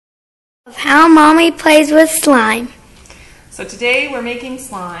Of how Mommy plays with slime. So today we're making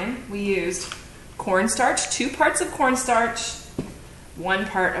slime. We used cornstarch, 2 parts of cornstarch, 1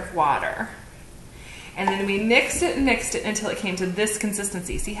 part of water. And then we mixed it until it came to this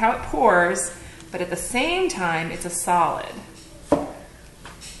consistency. See how it pours, but at the same time it's a solid.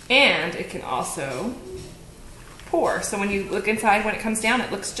 And it can also pour. So when you look inside, when it comes down,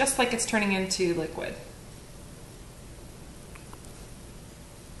 it looks just like it's turning into liquid.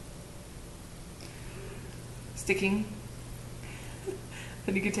 Sticking,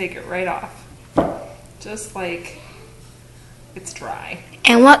 then you can take it right off, just like it's dry.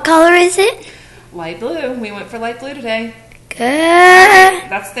 And what color is it? Light blue. We went for light blue today. Good.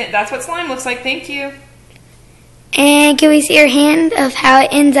 That's what slime looks like. Thank you. And can we see your hand of how it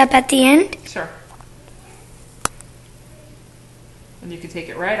ends up at the end? Sure. And you can take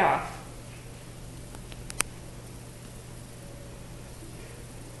it right off.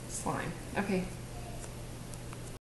 Slime. Okay.